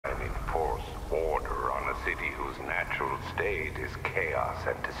city whose natural state is chaos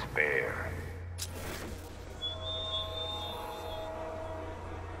and despair.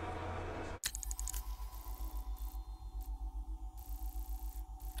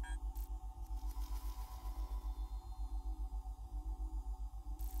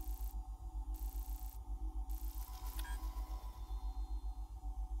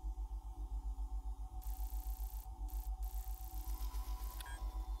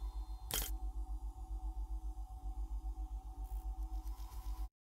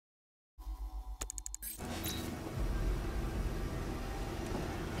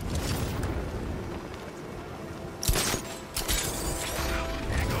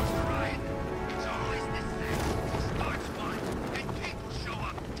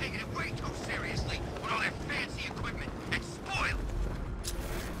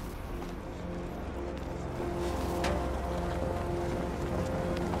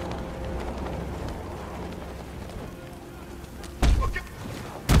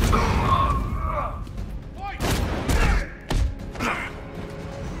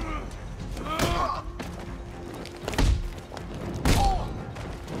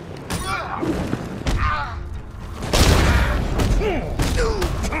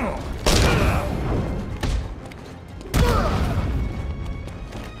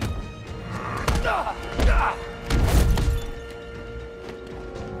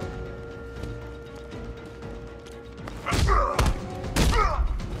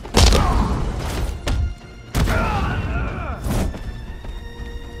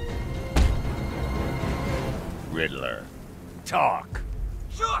 Riddler. Talk.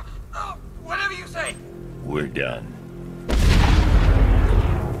 Sure! Whatever you say! We're done.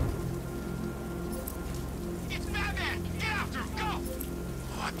 It's Batman! Get after him! Go!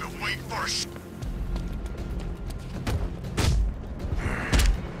 Oh, I've been waiting for a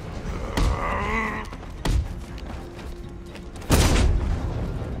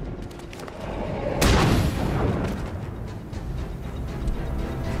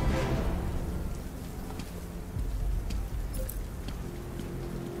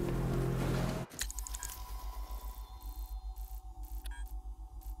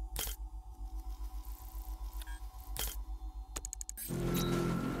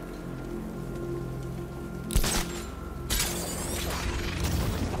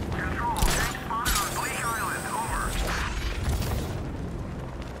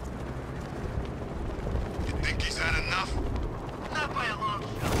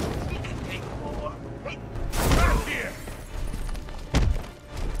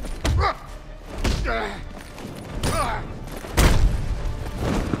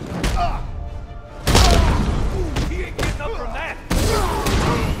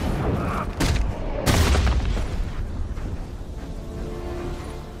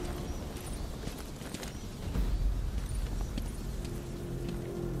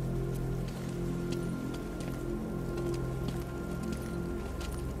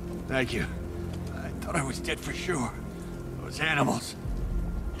Thank you. I thought I was dead for sure. Those animals.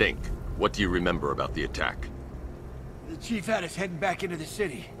 Think. What do you remember about the attack? The chief had us heading back into the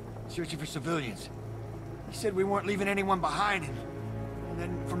city, searching for civilians. He said we weren't leaving anyone behind, and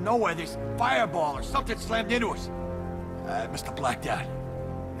then from nowhere this fireball or something slammed into us. I must have blacked out.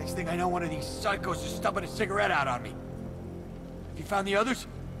 Next thing I know, one of these psychos is stubbing a cigarette out on me. Have you found the others?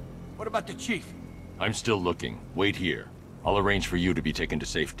 What about the chief? I'm still looking. Wait here. I'll arrange for you to be taken to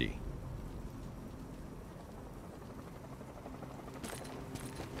safety.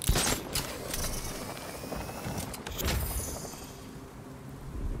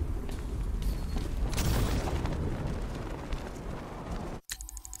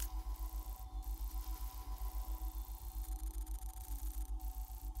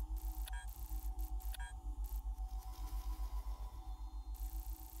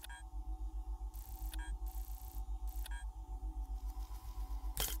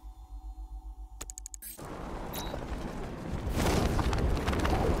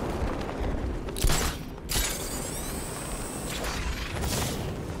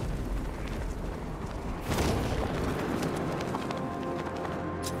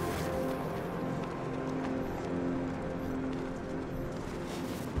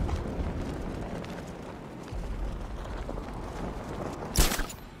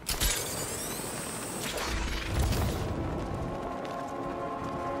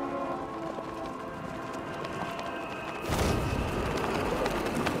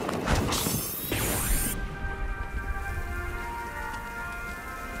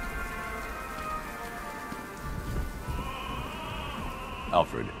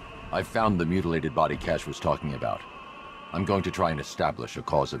 Alfred, I've found the mutilated body Cash was talking about. I'm going to try and establish a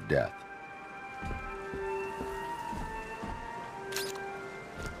cause of death.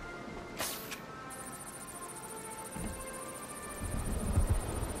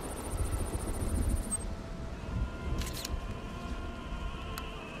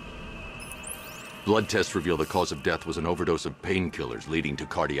 Blood tests reveal the cause of death was an overdose of painkillers leading to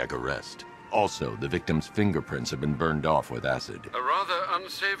cardiac arrest. Also, the victim's fingerprints have been burned off with acid. A rather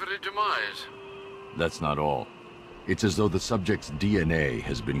unsavory demise. That's not all. It's as though the subject's DNA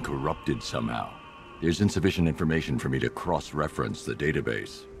has been corrupted somehow. There's insufficient information for me to cross-reference the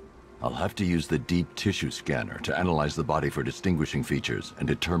database. I'll have to use the deep tissue scanner to analyze the body for distinguishing features and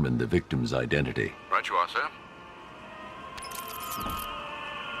determine the victim's identity. Right you are, sir.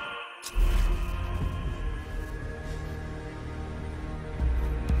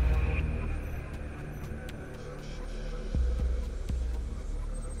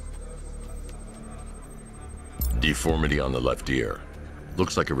 Deformity on the left ear.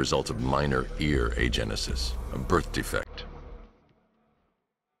 Looks like a result of minor ear agenesis, a birth defect.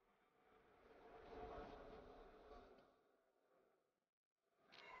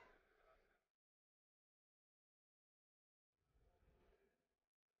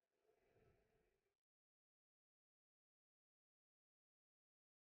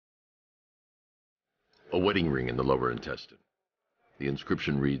 A wedding ring in the lower intestine. The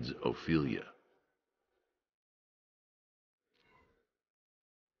inscription reads, Ophelia.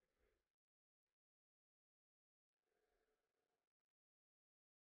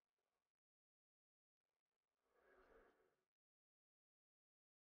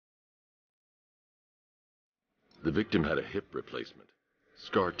 The victim had a hip replacement.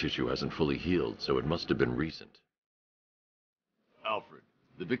 Scar tissue hasn't fully healed, so it must have been recent. Alfred,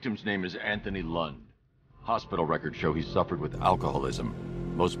 the victim's name is Anthony Lund. Hospital records show he suffered with alcoholism,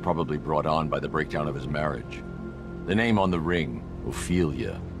 most probably brought on by the breakdown of his marriage. The name on the ring,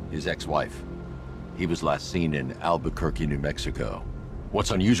 Ophelia, his ex-wife. He was last seen in Albuquerque, New Mexico. What's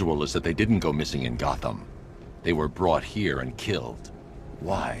unusual is that they didn't go missing in Gotham. They were brought here and killed.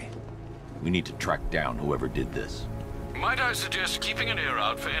 Why? We need to track down whoever did this. Might I suggest keeping an ear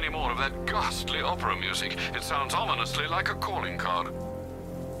out for any more of that ghastly opera music? It sounds ominously like a calling card.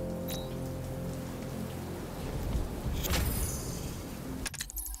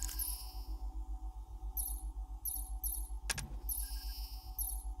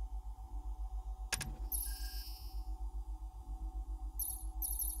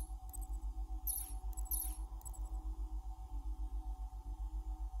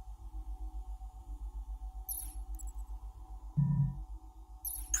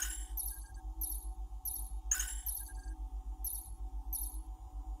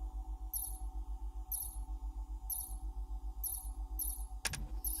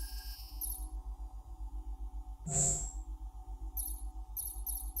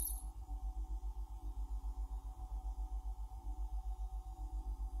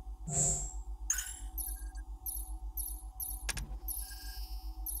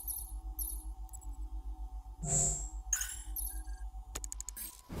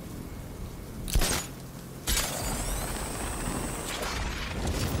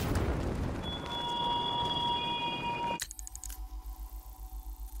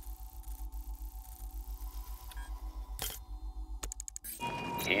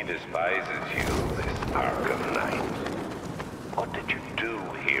 He despises you, this Arkham Knight. What did you do,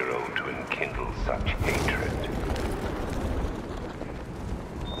 hero, to enkindle such hatred?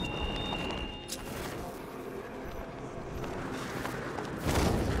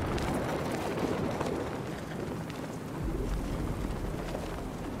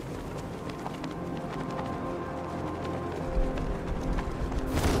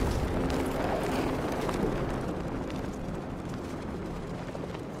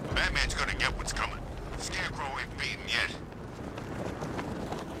 Batman's gonna get what's coming. Scarecrow ain't beaten yet.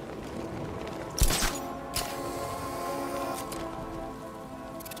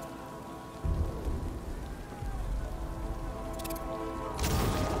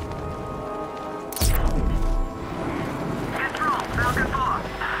 Control, Falcon 4.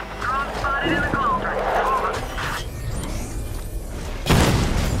 Drone spotted in the cauldron. Over.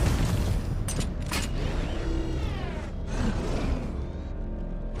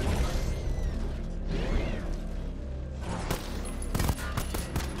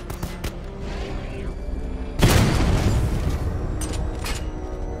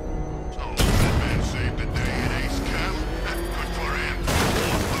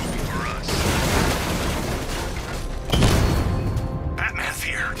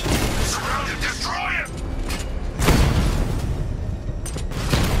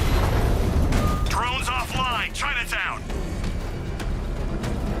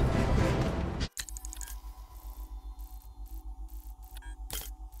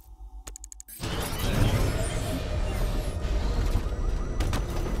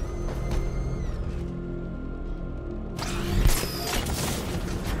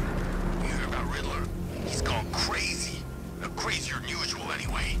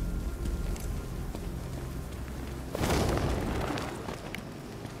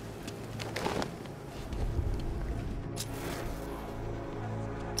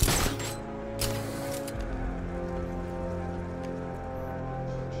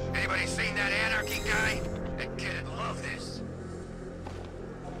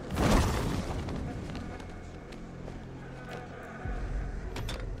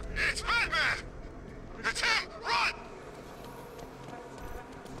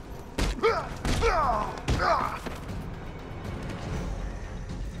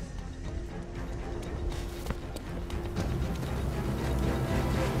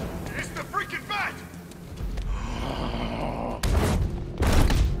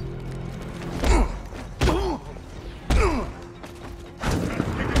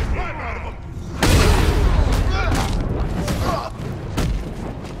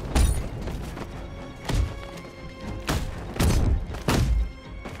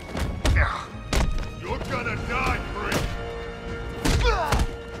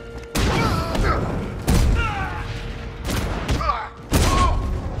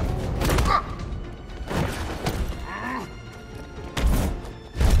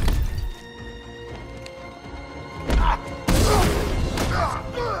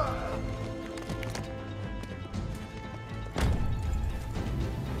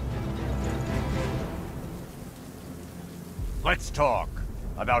 Let's talk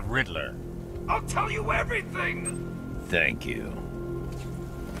about Riddler. I'll tell you everything! Thank you.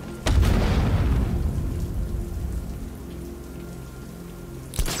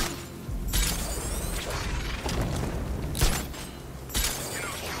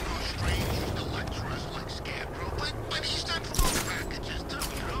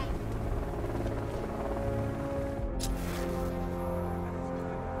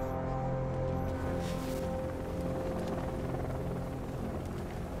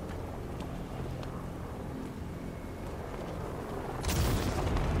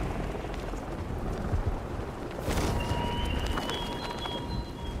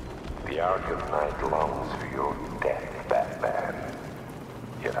 The Arkham Knight longs for your death, Batman.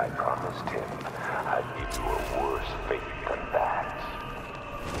 Yet I promised him I'd give you a worse fate than that.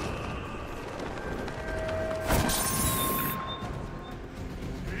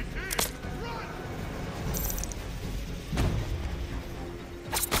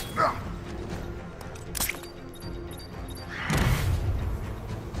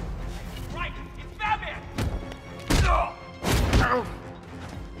 Right! It's Batman!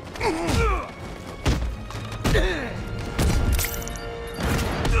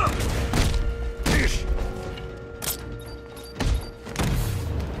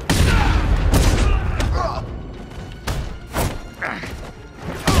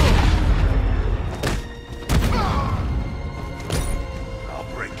 I'll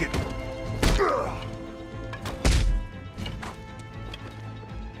break it.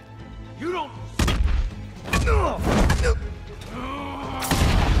 You don't...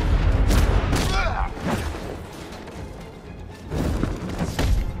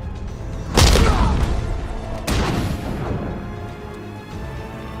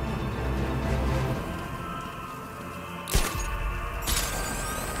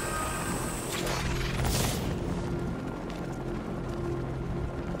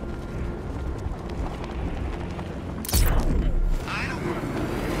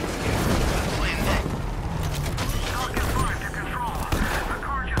 Falcon 5 to control. The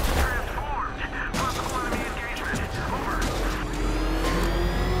car just transformed. Possible enemy engagement. Over.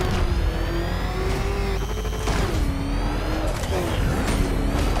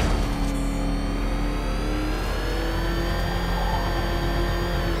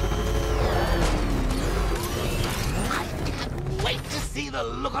 Wait to see the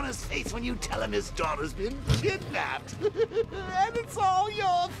look on his face when you tell him his daughter's been kidnapped. And it's all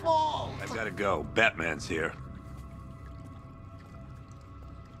your fault. I've gotta go. Batman's here.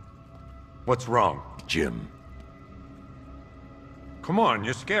 What's wrong? Jim, Come on,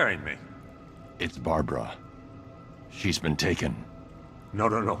 you're scaring me. it's Barbara. She's been taken.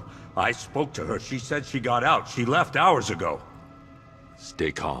 No. I spoke to her. She said she got out. She left hours ago.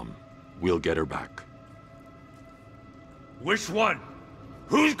 Stay calm. We'll get her back. Which one?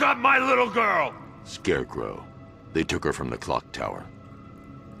 Who's got my little girl? Scarecrow. They took her from the clock tower.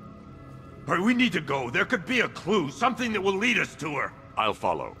 Hurry, we need to go. There could be a clue, something that will lead us to her. I'll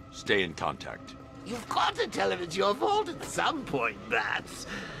follow. Stay in contact. You've got to tell him it's your fault at some point, Bats.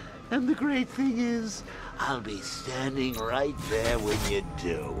 And the great thing is, I'll be standing right there when you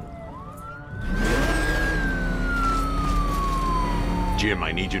do. Jim,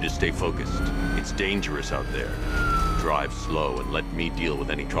 I need you to stay focused. It's dangerous out there. Drive slow and let me deal with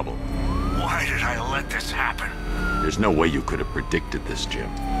any trouble. Why did I let this happen? There's no way you could have predicted this, Jim.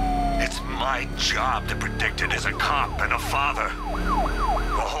 It's my job to predict it as a cop and a father.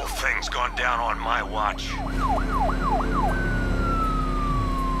 The whole thing's gone down on my watch.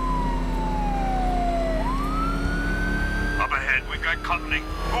 Up ahead, we got company.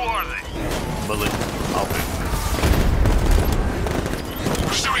 Who are they? Bullet,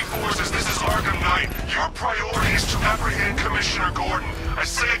 Pursuing forces, this is Arkham Knight. Your priority is to apprehend Commissioner Gordon. I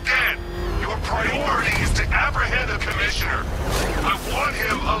say again, your priority is to apprehend the Commissioner. I want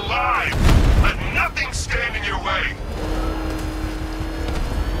him alive. Let nothing stand in your way.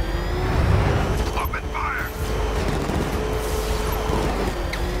 Open fire.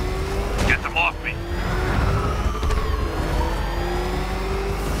 Get them off me.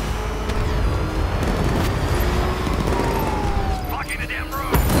 Blocking the damn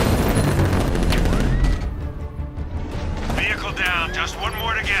road. Vehicle down, just one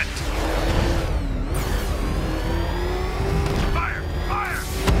more to get. Fire! Fire!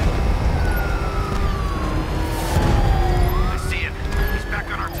 I see him. He's back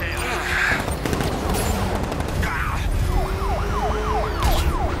on our tail.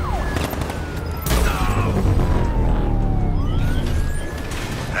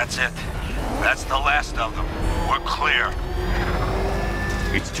 That's it. That's the last of them. We're clear.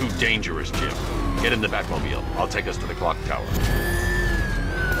 It's too dangerous, Jim. Get in the Batmobile. I'll take us to the clock tower.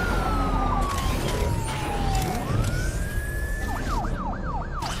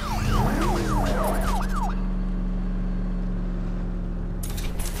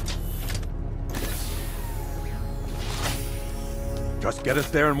 Just get us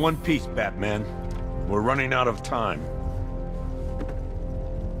there in one piece, Batman. We're running out of time.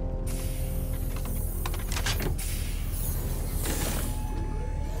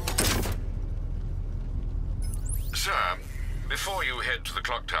 Sir, before you head to the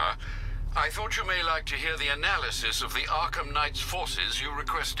clock tower, I thought you may like to hear the analysis of the Arkham Knight's forces you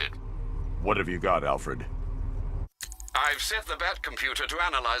requested. What have you got, Alfred? I've set the Bat computer to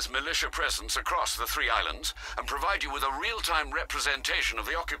analyze militia presence across the 3 islands and provide you with a real-time representation of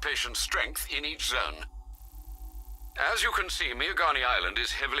the occupation's strength in each zone. As you can see, Miagani Island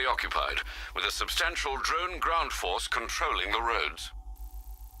is heavily occupied, with a substantial drone ground force controlling the roads.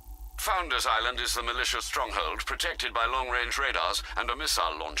 Founders Island is the militia stronghold, protected by long-range radars and a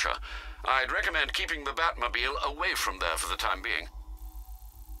missile launcher. I'd recommend keeping the Batmobile away from there for the time being.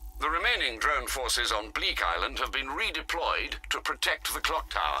 The remaining drone forces on Bleak Island have been redeployed to protect the clock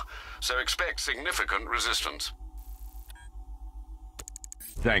tower, so expect significant resistance.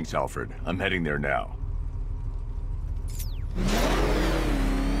 Thanks, Alfred. I'm heading there now.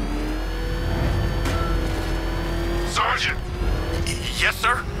 Sergeant! Yes,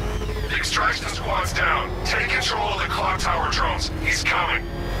 sir? The extraction squad's down. Take control of the clock tower drones. He's coming.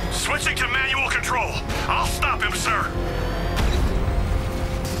 Switching to manual control. I'll stop him, sir.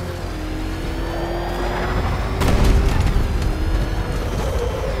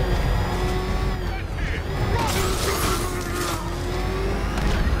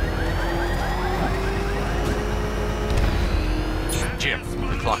 Jim,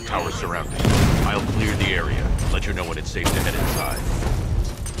 the clock tower's surrounded. I'll clear the area. Let you know when it's safe to head inside.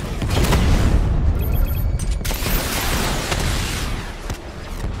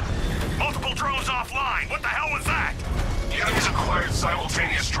 Multiple drones offline. What the hell was that? The enemy's acquired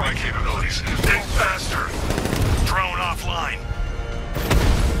simultaneous strike capabilities. Think faster. Drone offline.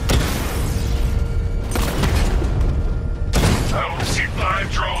 I only see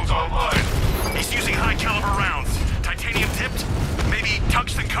 5 drones online. He's using high-caliber rounds. Titanium tipped? Maybe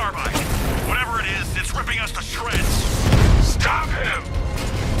tungsten carbide. Whatever it is, it's ripping us to shreds. Stop him!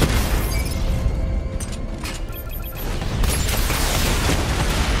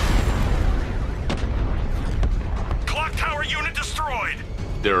 Clock tower unit destroyed.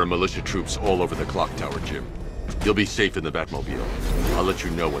 There are militia troops all over the clock tower, Jim. You'll be safe in the Batmobile. I'll let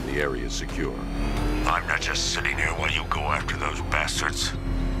you know when the area is secure. I'm not just sitting here while you go after those bastards.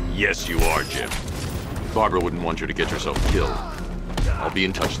 Yes, you are, Jim. Barbara wouldn't want you to get yourself killed. I'll be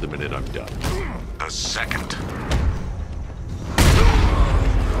in touch the minute I'm done. The second.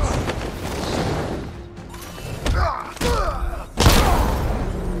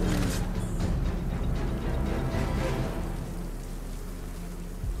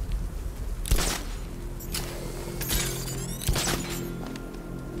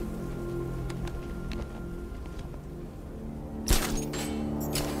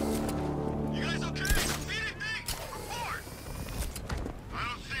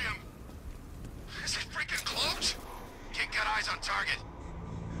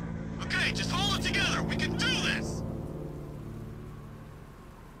 Just hold it